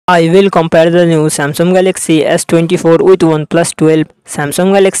I will compare the new Samsung Galaxy S24 with OnePlus 12.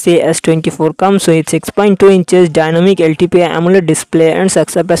 Samsung Galaxy S24 comes with 6.2 inches dynamic LTPA AMOLED display and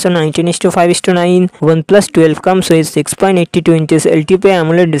success ratio 19:5:9. OnePlus 12 comes with 6.82 inches LTPA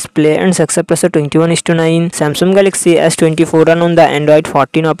AMOLED display and success ratio 21:9. Samsung Galaxy S24 run on the Android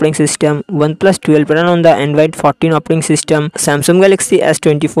 14 operating system. OnePlus 12 run on the Android 14 operating system. Samsung Galaxy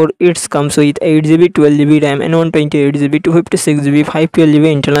S24 it comes with 8GB, 12GB RAM and 128GB, 256GB,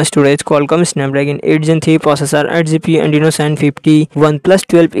 512GB internal storage. Qualcomm Snapdragon 8 Gen 3 processor, 8 GPU and Adreno 750. OnePlus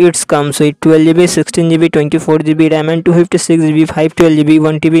 12 it comes with 12GB, 16GB, 24GB RAM and 256GB, 512GB,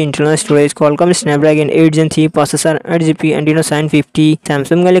 1TB internal storage. Qualcomm Snapdragon 8 Gen 3 processor, 8 GPU and Adreno 750.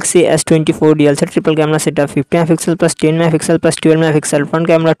 Samsung Galaxy S24 dual set triple camera setup, 50 MP plus 10 MP plus 12 MP, front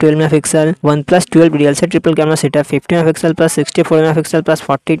camera 12 MP. OnePlus 12 dual set triple camera setup, 50 MP plus 64 MP plus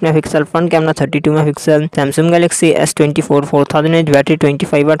 48 MP, front camera 32 MP. Samsung Galaxy S24 4000 mAh battery,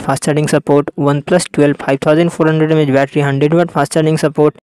 25W fast charging support. OnePlus 12 5400 mAh battery, 100W fast charging support.